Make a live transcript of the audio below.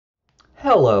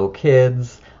Hello,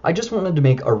 kids! I just wanted to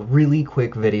make a really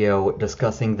quick video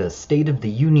discussing the State of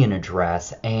the Union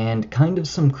address and kind of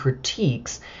some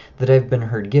critiques that I've been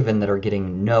heard given that are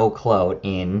getting no clout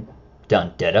in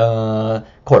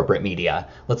corporate media.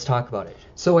 Let's talk about it.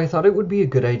 So I thought it would be a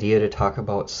good idea to talk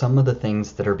about some of the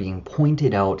things that are being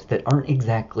pointed out that aren't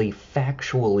exactly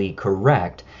factually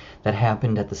correct that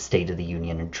happened at the State of the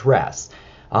Union address.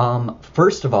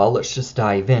 First of all, let's just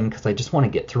dive in because I just want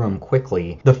to get through them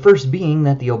quickly. The first being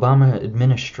that the Obama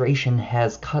administration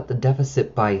has cut the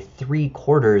deficit by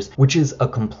 3/4, which is a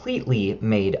completely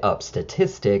made up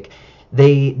statistic.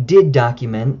 They did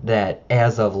document that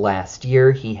as of last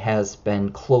year, he has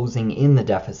been closing in the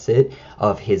deficit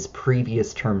of his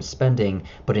previous term spending,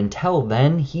 but until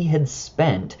then, he had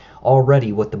spent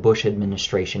already what the Bush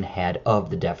administration had of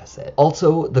the deficit.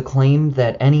 Also, the claim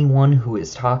that anyone who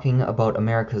is talking about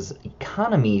America's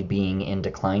economy being in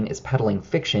decline is peddling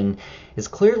fiction is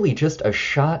clearly just a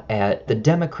shot at the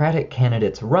Democratic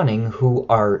candidates running who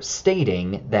are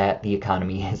stating that the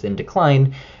economy is in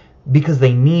decline because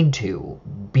they need to,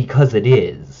 because it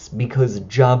is, because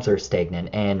jobs are stagnant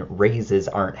and raises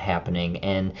aren't happening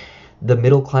and the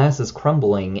middle class is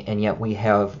crumbling, and yet we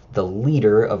have the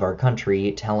leader of our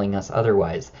country telling us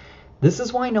otherwise. This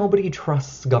is why nobody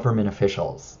trusts government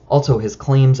officials. Also, his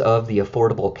claims of the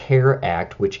Affordable Care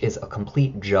Act, which is a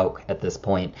complete joke at this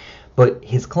point, but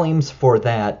his claims for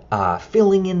that,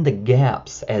 filling in the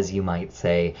gaps, as you might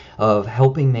say, of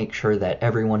helping make sure that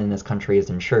everyone in this country is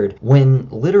insured, when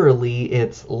literally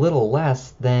it's little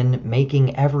less than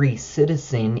making every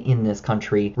citizen in this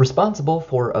country responsible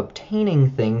for obtaining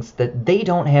things that they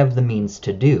don't have the means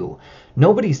to do.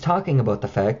 Nobody's talking about the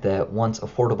fact that once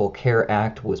Affordable Care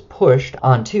Act was pushed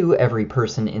onto every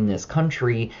person in this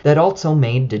country, that also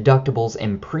made deductibles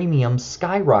and premiums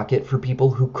skyrocket for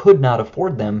people who could not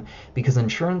afford them because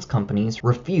insurance companies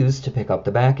refused to pick up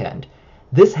the back end.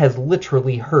 This has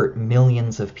literally hurt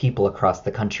millions of people across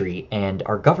the country, and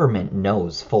our government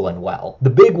knows full and well. The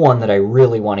big one that I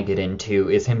really want to get into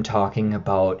is him talking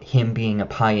about him being a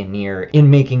pioneer in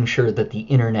making sure that the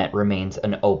internet remains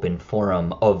an open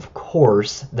forum. Of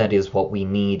course, that is what we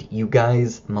need. You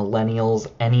guys, millennials,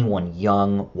 anyone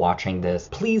young watching this,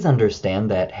 please understand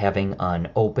that having an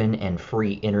open and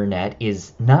free internet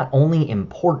is not only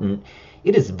important,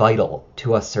 it is vital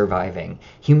to us surviving.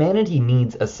 Humanity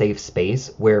needs a safe space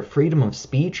where freedom of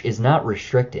speech is not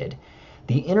restricted.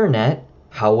 The internet,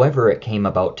 however it came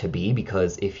about to be,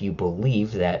 because if you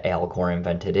believe that Al Gore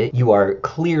invented it, you are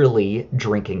clearly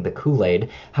drinking the Kool-Aid.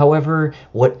 However,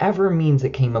 whatever means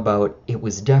it came about, it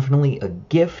was definitely a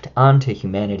gift onto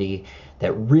humanity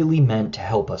that really meant to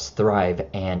help us thrive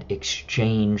and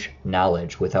exchange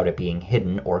knowledge without it being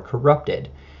hidden or corrupted.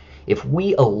 If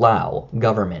we allow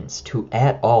governments to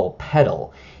at all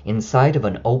peddle inside of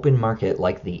an open market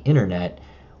like the internet,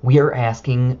 we are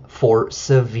asking for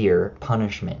severe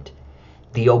punishment.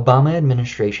 The Obama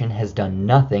administration has done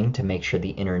nothing to make sure the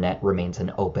internet remains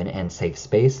an open and safe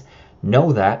space.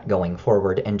 Know that going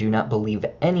forward, and do not believe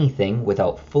anything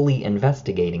without fully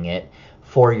investigating it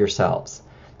for yourselves.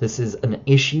 This is an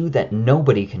issue that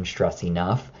nobody can stress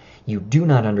enough. You do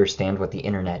not understand what the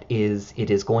internet is. It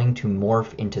is going to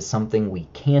morph into something we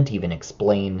can't even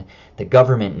explain. The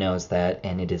government knows that,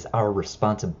 and it is our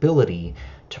responsibility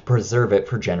to preserve it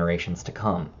for generations to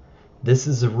come. This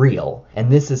is real,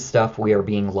 and this is stuff we are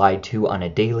being lied to on a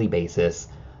daily basis,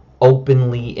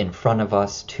 openly in front of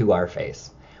us to our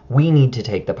face. We need to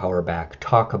take the power back,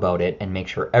 talk about it, and make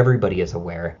sure everybody is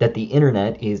aware that the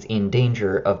internet is in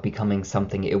danger of becoming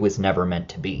something it was never meant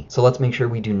to be. So let's make sure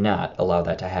we do not allow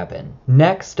that to happen.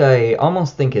 Next, I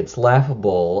almost think it's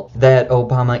laughable that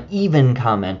Obama even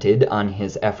commented on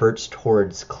his efforts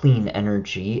towards clean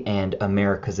energy and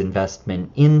America's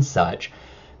investment in such,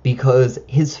 because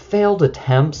his failed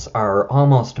attempts are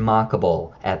almost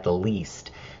mockable at the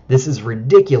least. This is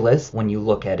ridiculous when you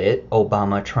look at it.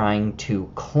 Obama trying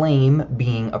to claim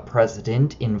being a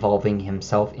president involving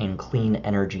himself in clean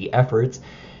energy efforts,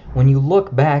 when you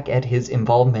look back at his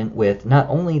involvement with not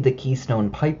only the Keystone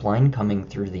Pipeline coming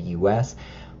through the US,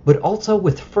 but also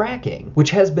with fracking,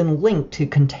 which has been linked to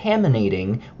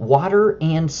contaminating water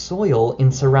and soil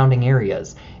in surrounding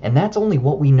areas. And that's only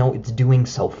what we know it's doing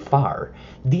so far.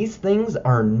 These things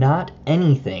are not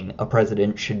anything a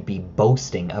president should be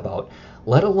boasting about,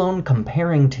 let alone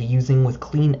comparing to using with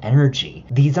clean energy.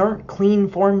 These aren't clean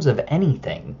forms of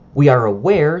anything. We are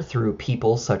aware through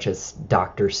people such as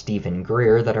Dr. Stephen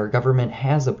Greer that our government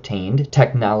has obtained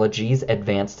technologies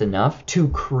advanced enough to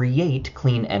create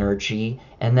clean energy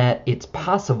and that it's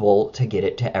possible to get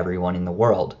it to everyone in the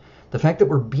world. The fact that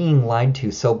we're being lied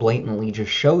to so blatantly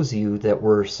just shows you that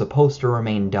we're supposed to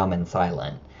remain dumb and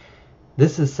silent.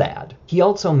 This is sad. He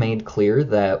also made clear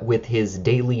that with his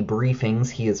daily briefings,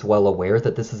 he is well aware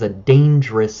that this is a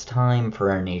dangerous time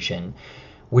for our nation,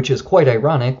 which is quite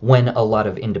ironic when a lot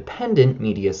of independent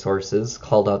media sources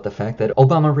called out the fact that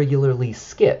Obama regularly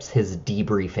skips his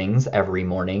debriefings every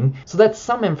morning, so that's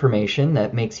some information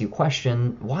that makes you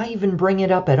question, why even bring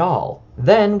it up at all?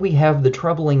 Then we have the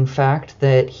troubling fact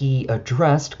that he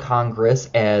addressed Congress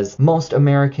as most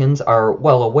Americans are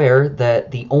well aware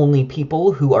that the only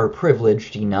people who are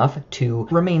privileged enough to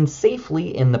remain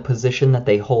safely in the position that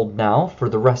they hold now for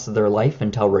the rest of their life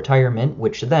until retirement,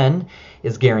 which then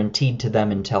is guaranteed to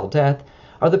them until death,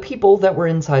 are the people that were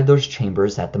inside those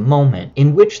chambers at the moment,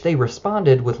 in which they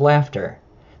responded with laughter.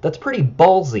 That's pretty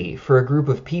ballsy for a group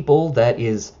of people that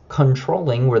is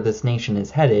controlling where this nation is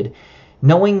headed,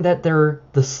 knowing that they're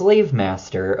the slave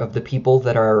master of the people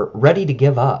that are ready to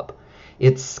give up.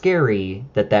 It's scary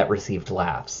that that received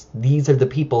laughs. These are the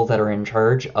people that are in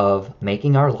charge of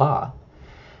making our law.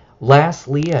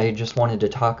 Lastly, I just wanted to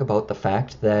talk about the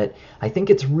fact that I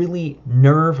think it's really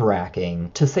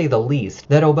nerve-wracking, to say the least,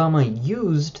 that Obama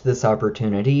used this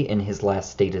opportunity in his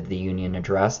last State of the Union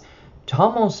address to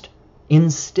almost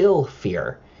instill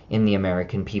fear in the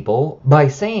American people by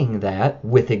saying that,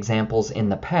 with examples in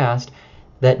the past,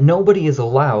 that nobody is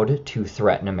allowed to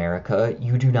threaten America.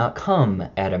 You do not come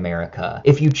at America.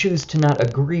 If you choose to not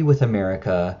agree with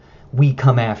America, we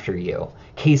come after you.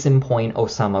 Case in point,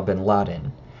 Osama bin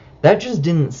Laden. That just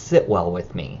didn't sit well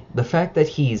with me. The fact that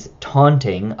he's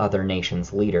taunting other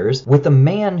nations' leaders with a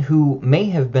man who may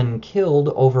have been killed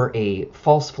over a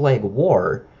false flag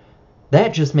war,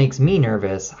 that just makes me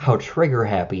nervous how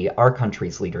trigger-happy our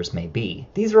country's leaders may be.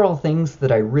 These are all things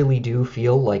that I really do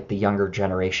feel like the younger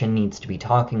generation needs to be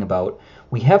talking about.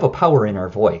 We have a power in our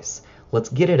voice. Let's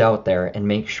get it out there and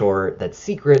make sure that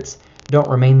secrets don't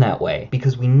remain that way,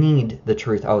 because we need the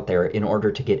truth out there in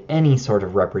order to get any sort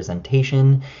of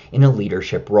representation in a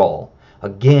leadership role.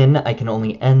 Again, I can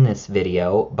only end this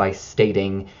video by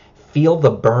stating, feel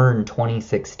the burn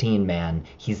 2016, man.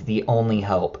 He's the only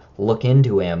hope. Look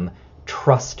into him.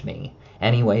 Trust me.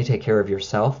 Anyway, take care of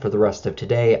yourself for the rest of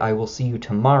today. I will see you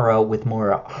tomorrow with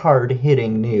more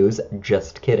hard-hitting news.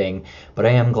 Just kidding. But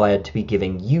I am glad to be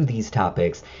giving you these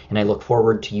topics, and I look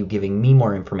forward to you giving me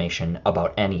more information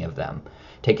about any of them.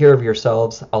 Take care of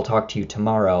yourselves. I'll talk to you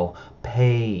tomorrow.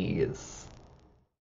 Peace.